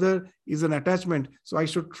the mother is an attachment. So I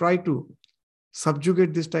should try to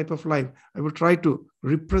subjugate this type of life. I will try to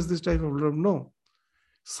repress this type of love. No.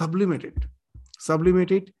 Sublimate it.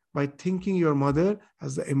 Sublimate it by thinking your mother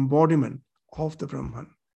as the embodiment of the Brahman.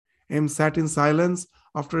 M sat in silence.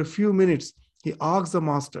 After a few minutes, he asked the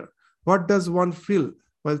master, what does one feel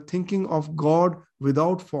while thinking of God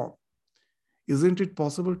without form? Isn't it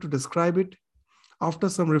possible to describe it? After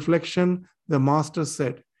some reflection, the master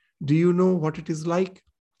said, do you know what it is like?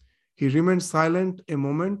 He remained silent a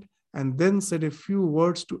moment and then said a few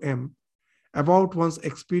words to M about one's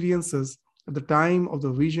experiences at the time of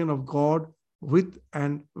the vision of God with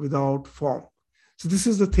and without form. So this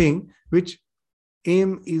is the thing which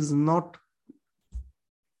M is not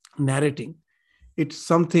narrating. It's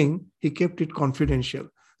something, he kept it confidential.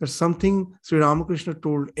 That's something Sri Ramakrishna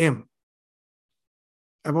told M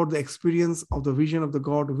about the experience of the vision of the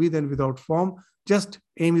God with and without form. Just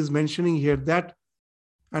M is mentioning here that,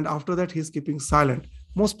 and after that he's keeping silent.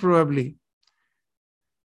 Most probably,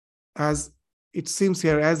 as it seems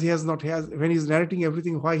here, as when he's narrating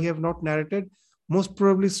everything, why he have not narrated, most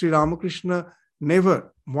probably Sri Ramakrishna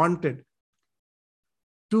never wanted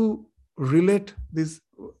to relate these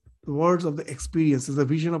words of the experiences, the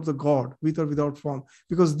vision of the God with or without form,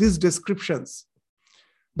 because these descriptions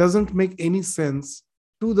doesn't make any sense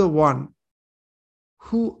to the one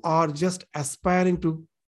who are just aspiring to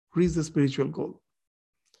reach the spiritual goal.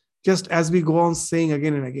 Just as we go on saying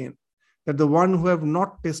again and again, that the one who have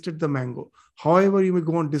not tasted the mango, however you may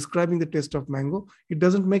go on describing the taste of mango, it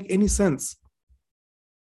doesn't make any sense.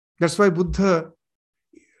 That's why Buddha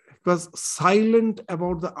was silent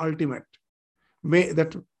about the ultimate.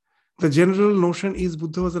 That the general notion is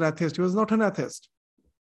Buddha was an atheist. He was not an atheist.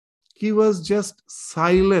 He was just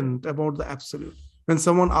silent about the absolute. When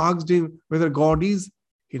someone asked him whether God is,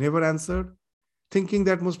 he never answered, thinking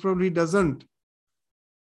that most probably he doesn't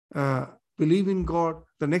believe in God.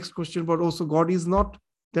 The next question about also God is not,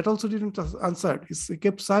 that also didn't answer. He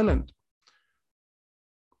kept silent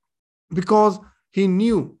because he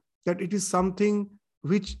knew that it is something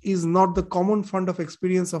which is not the common fund of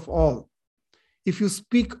experience of all. If you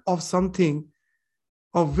speak of something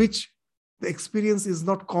of which the experience is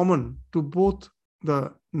not common to both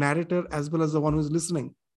the narrator as well as the one who is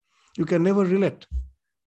listening, you can never relate.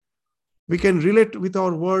 We can relate with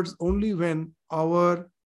our words only when our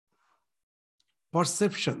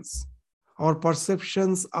perceptions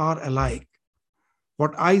are alike.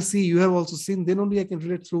 What I see, you have also seen, then only I can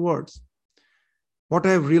relate through words. What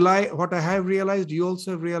I have realized, you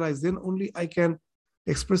also have realized, then only I can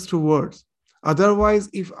express through words. Otherwise,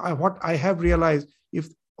 what I have realized, if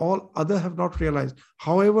all other have not realized,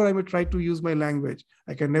 however I may try to use my language,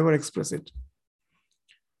 I can never express it.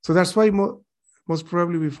 So that's why most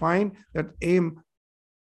probably we find that M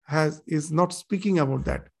is not speaking about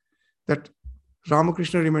that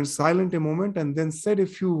Ramakrishna remained silent a moment and then said a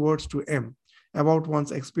few words to M about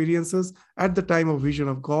one's experiences at the time of vision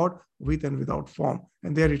of God with and without form.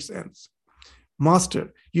 And there it ends.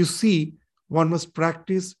 Master, you see, one must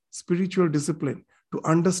practice spiritual discipline to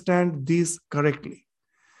understand this correctly.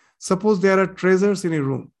 Suppose there are treasures in a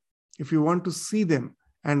room. If you want to see them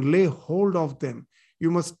and lay hold of them, you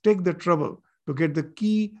must take the trouble to get the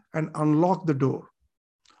key and unlock the door.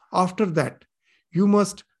 After that, you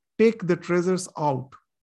must take the treasures out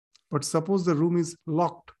But suppose the room is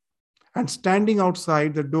locked, and standing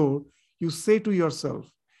outside the door, you say to yourself,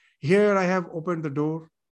 here I have opened the door.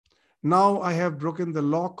 Now I have broken the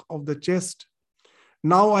lock of the chest.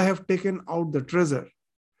 Now I have taken out the treasure.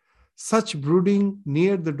 Such brooding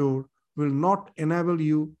near the door will not enable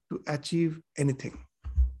you to achieve anything.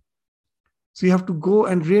 So you have to go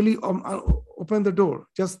and really open the door,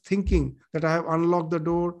 just thinking that I have unlocked the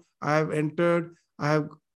door, I have entered, I have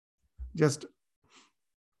just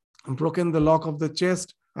broken the lock of the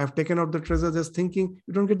chest, I have taken out the treasure, just thinking,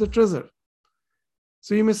 you don't get the treasure.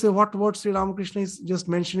 So you may say, what Sri Ramakrishna is just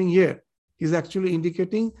mentioning here? He's actually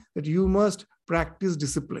indicating that you must practice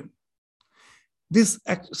discipline. This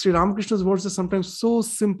Sri Ramakrishna's words are sometimes so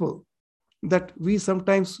simple that we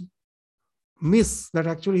sometimes miss that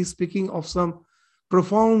actually he's speaking of some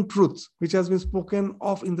profound truths which has been spoken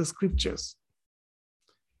of in the scriptures.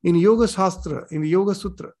 In Yoga Shastra, in the Yoga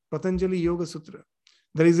Sutra, Patanjali Yoga Sutra,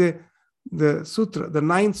 there is the sutra, the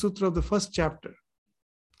 9th sutra of the first chapter.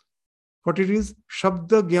 What it is?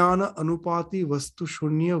 Shabda Jnana Anupati Vastu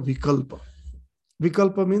Shunya Vikalpa.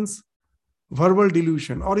 Vikalpa means verbal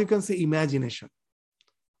delusion, or you can say imagination.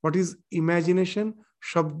 What is imagination?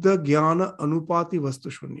 Shabda Jnana Anupati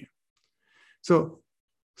Vastu Shunya. So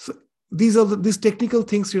these are these technical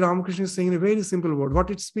things Sri Ramakrishna is saying in a very simple word.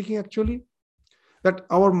 What it's speaking actually? That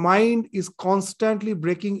our mind is constantly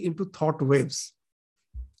breaking into thought waves.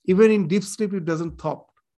 Even in deep sleep, it doesn't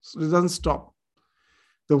stop.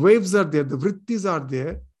 The waves are there, the vrittis are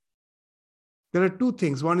there. There are two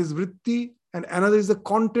things. One is vritti and another is the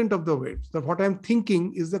content of the waves. That what I'm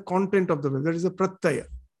thinking is the content of the wave. That is a pratyaya.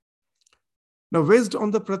 Now, based on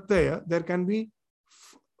the pratyaya, there can be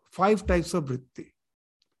 5 types of vritti.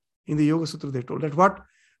 In the Yoga Sutra, they told that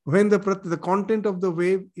when the content of the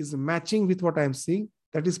wave is matching with what I'm seeing,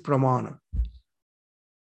 that is pramana.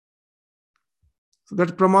 So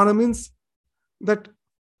that pramana means that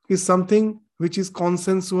is something which is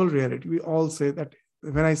consensual reality. We all say that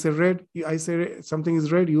when I say red, I say something is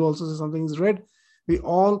red, you also say something is red. We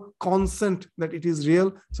all consent that it is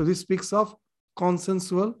real. So this speaks of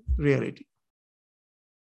consensual reality.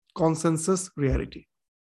 Consensus reality.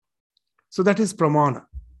 So that is pramana.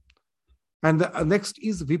 And the next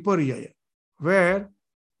is viparyaya, where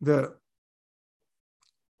the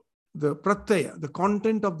pratyaya, the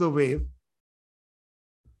content of the wave,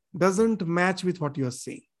 doesn't match with what you are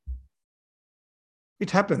seeing.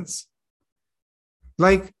 It happens.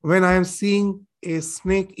 Like when I am seeing a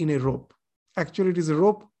snake in a rope. Actually, it is a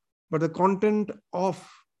rope, but the content of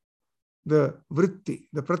the vritti,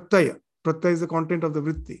 the pratyaya is the content of the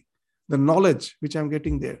vritti, the knowledge which I am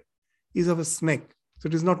getting there is of a snake. So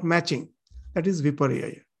it is not matching. That is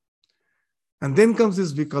viparyaya. And then comes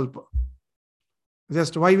this vikalpa.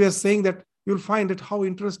 Just why we are saying that, you'll find that how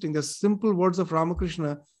interesting the simple words of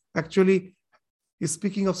Ramakrishna actually is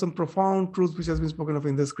speaking of some profound truth which has been spoken of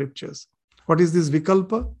in the scriptures. What is this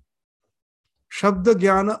vikalpa? Shabda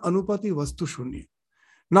Jnana Anupati Vastu Shunya.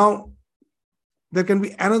 Now, there can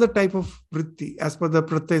be another type of vritti as per the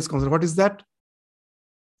pratyaya concept. What is that?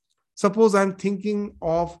 Suppose I'm thinking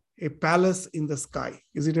of a palace in the sky.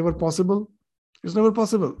 Is it ever possible? It's never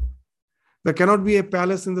possible. There cannot be a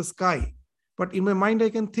palace in the sky. But in my mind, I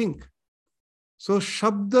can think. So,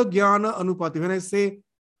 Shabda Jnana Anupati. When I say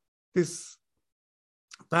this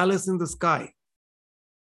palace in the sky,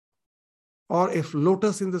 or if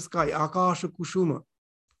lotus in the sky, Akasha Kushuma,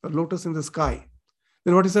 a lotus in the sky,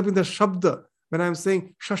 then what is happening? The Shabda, when I'm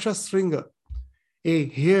saying Shashasringa, a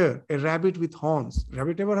hare, a rabbit with horns.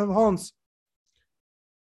 Rabbit never have horns.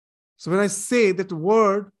 So when I say that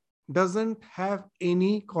word doesn't have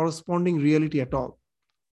any corresponding reality at all.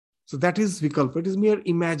 So that is vikalpa. It is mere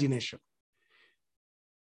imagination.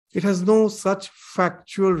 It has no such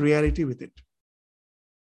factual reality with it.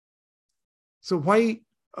 So why,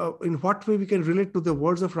 in what way we can relate to the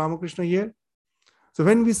words of Ramakrishna here? So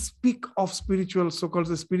when we speak of spiritual, so-called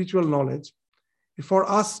the spiritual knowledge, for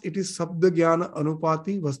us it is Sabda Jnana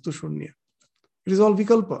Anupati Vastu Shunya. It is all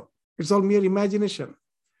vikalpa. It's all mere imagination.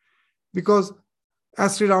 Because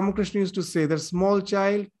as Sri Ramakrishna used to say, that small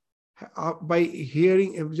child, by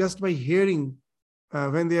hearing,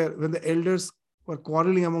 when the elders were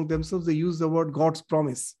quarreling among themselves, they use the word God's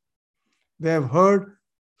promise. They have heard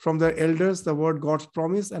from their elders the word God's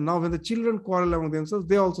promise, and now when the children quarrel among themselves,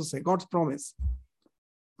 they also say God's promise.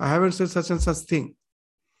 I haven't said such and such thing.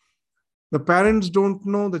 The parents don't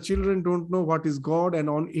know, the children don't know what is God, and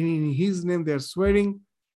in His name they are swearing.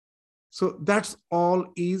 So that's all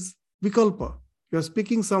is vikalpa. You are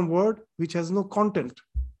speaking some word which has no content.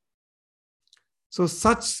 So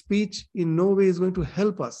such speech in no way is going to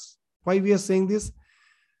help us. Why we are saying this?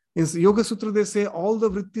 In Yoga Sutra, they say all the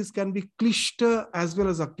vrittis can be klishta as well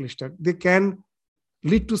as aklishta. They can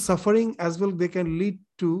lead to suffering as well. They can lead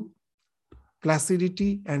to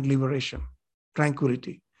placidity and liberation,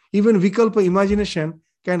 tranquility. Even vikalpa, imagination,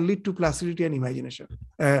 can lead to placidity and imagination,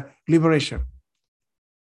 liberation.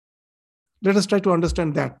 Let us try to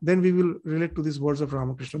understand that. Then we will relate to these words of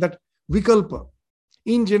Ramakrishna. That vikalpa,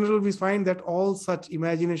 in general, we find that all such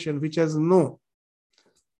imagination which has no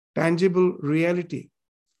tangible reality,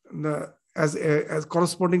 as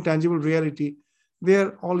corresponding tangible reality, they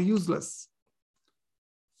are all useless.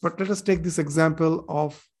 But let us take this example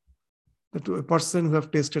of a person who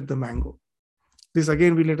have tasted the mango. This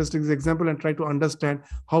again, let us take this example and try to understand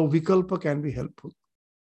how vikalpa can be helpful.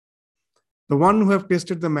 The one who have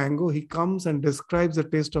tasted the mango, he comes and describes the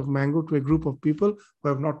taste of mango to a group of people who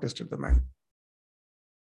have not tasted the mango.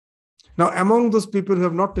 Now, among those people who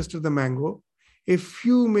have not tasted the mango, a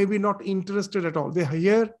few may be not interested at all. They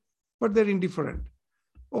hear, but they're indifferent.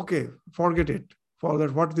 Okay, forget it. For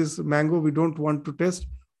that, what this mango, we don't want to taste.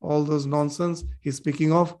 All those nonsense he's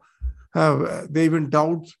speaking of. They even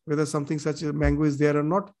doubt whether something such as mango is there or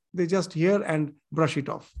not. They just hear and brush it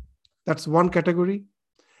off. That's one category.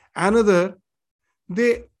 Another,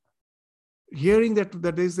 they hearing that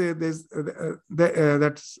the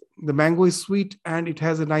mango is sweet and it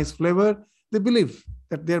has a nice flavor. They believe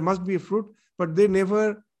that there must be a fruit, but they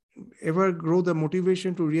never ever grow the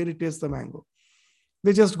motivation to really taste the mango.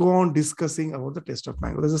 They just go on discussing about the taste of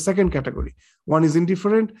mango. There's a second category. One is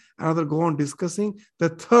indifferent, another go on discussing. The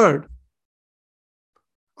third,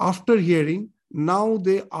 after hearing, now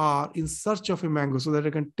they are in search of a mango so that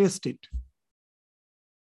they can taste it.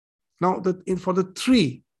 Now, for the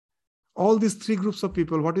three, all these three groups of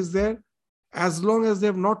people, what is there? As long as they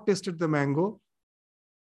have not tasted the mango,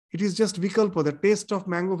 it is just vikalpa. The taste of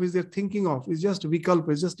mango which they're thinking of is just vikalpa,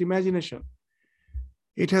 it's just imagination.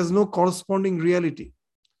 It has no corresponding reality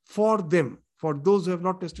for them, for those who have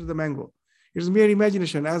not tasted the mango. It is mere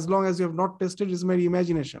imagination. As long as you have not tasted, it is mere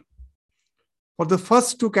imagination. For the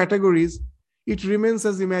first two categories, it remains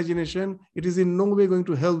as imagination. It is in no way going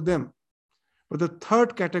to help them. But the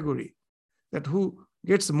third category, that who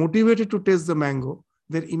gets motivated to taste the mango,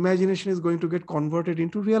 their imagination is going to get converted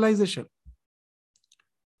into realization.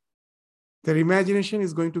 Their imagination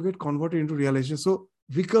is going to get converted into realization. So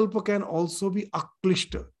vikalpa can also be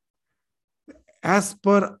aklishta, as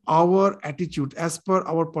per our attitude, as per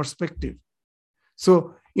our perspective.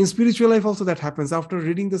 So in spiritual life also that happens. After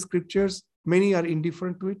reading the scriptures, many are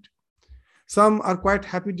indifferent to it. Some are quite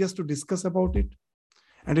happy just to discuss about it.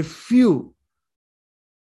 And a few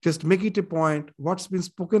just make it a point, what's been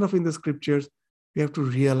spoken of in the scriptures, we have to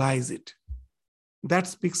realize it. That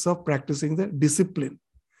speaks of practicing the discipline.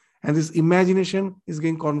 And this imagination is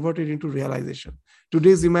getting converted into realization.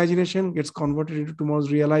 Today's imagination gets converted into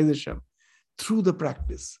tomorrow's realization through the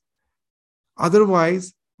practice.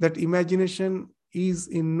 Otherwise, that imagination is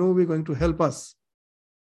in no way going to help us.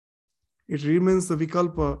 It remains the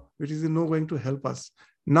vikalpa, which is in no way going to help us.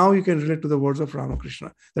 Now you can relate to the words of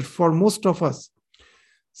Ramakrishna, that for most of us,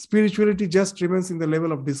 spirituality just remains in the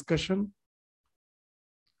level of discussion.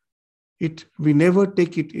 We never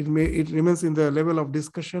take it. It remains in the level of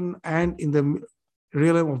discussion and in the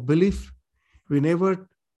realm of belief. We never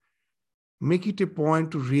make it a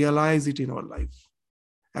point to realize it in our life.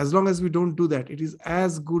 As long as we don't do that, it is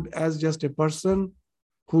as good as just a person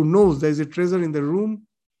who knows there is a treasure in the room.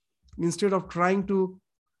 Instead of trying to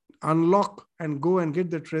unlock and go and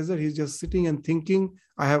get the treasure, he's just sitting and thinking,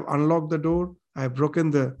 I have unlocked the door, I have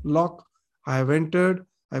broken the lock, I have entered,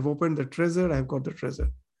 I've opened the treasure, I've got the treasure.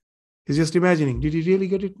 He's just imagining. Did he really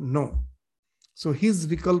get it? No. So his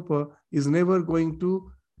vikalpa is never going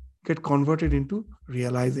to get converted into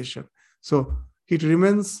realization. So it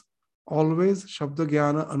remains always Shabda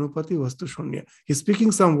Jnana Anupati Vastu Shunya. He's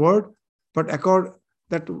speaking some word, but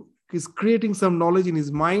that he's creating some knowledge in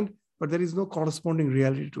his mind, but there is no corresponding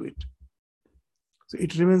reality to it. So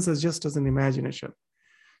it remains just as an imagination.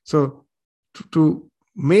 So to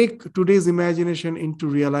make today's imagination into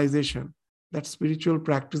realization, that spiritual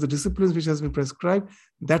practice, the disciplines which has been prescribed,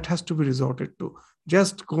 that has to be resorted to.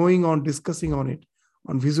 Just going on discussing on it,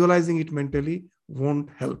 on visualizing it mentally won't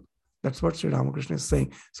help. That's what Sri Ramakrishna is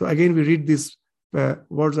saying. So again, we read these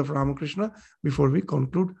words of Ramakrishna before we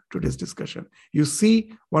conclude today's discussion. You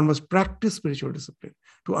see, one must practice spiritual discipline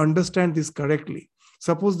to understand this correctly.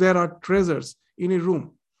 Suppose there are treasures in a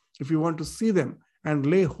room. If you want to see them and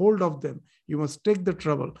lay hold of them, you must take the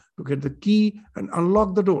trouble to get the key and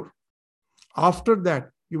unlock the door. After that,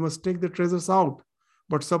 you must take the treasures out.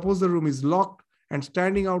 But suppose the room is locked and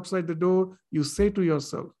standing outside the door, you say to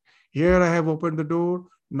yourself, here I have opened the door,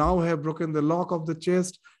 now I have broken the lock of the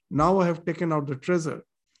chest, now I have taken out the treasure.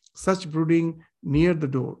 Such brooding near the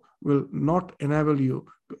door will not enable you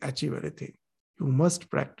to achieve anything. You must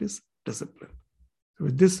practice discipline. So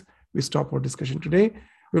with this, we stop our discussion today.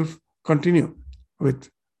 We'll continue with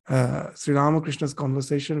Sri Ramakrishna's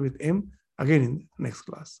conversation with him again in the next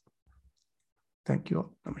class. Thank you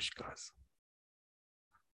all. Namaskar.